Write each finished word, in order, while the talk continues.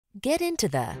Get into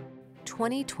the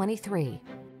 2023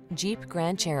 Jeep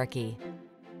Grand Cherokee.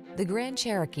 The Grand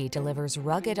Cherokee delivers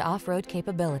rugged off-road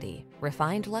capability,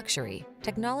 refined luxury,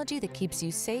 technology that keeps you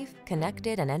safe,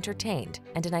 connected, and entertained,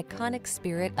 and an iconic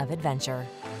spirit of adventure.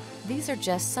 These are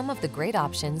just some of the great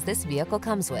options this vehicle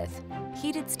comes with: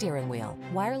 heated steering wheel,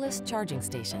 wireless charging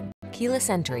station, keyless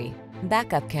entry,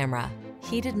 backup camera,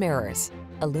 heated mirrors,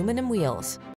 aluminum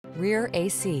wheels, rear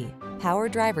AC, power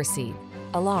driver seat,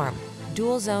 alarm,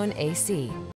 dual zone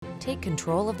AC. Take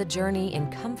control of the journey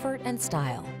in comfort and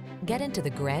style. Get into the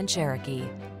Grand Cherokee.